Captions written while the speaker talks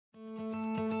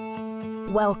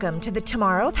Welcome to the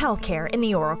tomorrow of healthcare in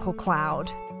the Oracle Cloud.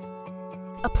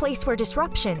 A place where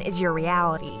disruption is your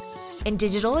reality, and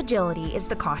digital agility is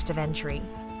the cost of entry.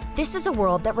 This is a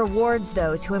world that rewards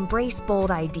those who embrace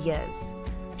bold ideas,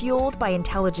 fueled by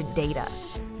intelligent data.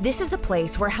 This is a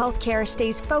place where healthcare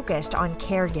stays focused on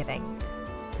caregiving,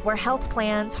 where health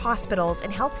plans, hospitals,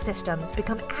 and health systems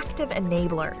become active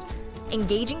enablers,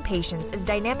 engaging patients as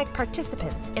dynamic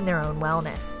participants in their own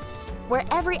wellness, where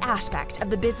every aspect of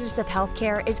the business of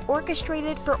healthcare is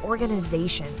orchestrated for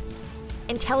organizations,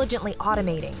 intelligently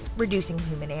automating, reducing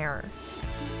human error,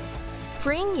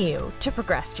 freeing you to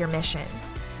progress your mission,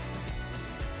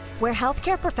 where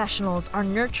healthcare professionals are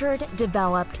nurtured,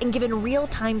 developed, and given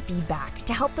real-time feedback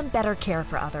to help them better care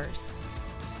for others,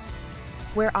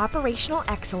 where operational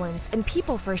excellence and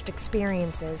people-first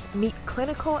experiences meet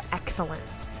clinical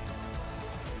excellence,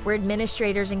 where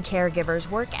administrators and caregivers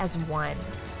work as one,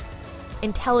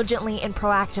 intelligently and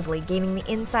proactively gaining the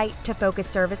insight to focus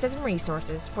services and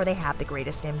resources where they have the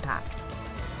greatest impact.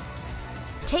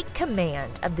 Take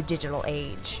command of the digital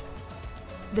age.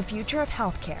 The future of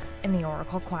healthcare in the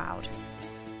Oracle Cloud.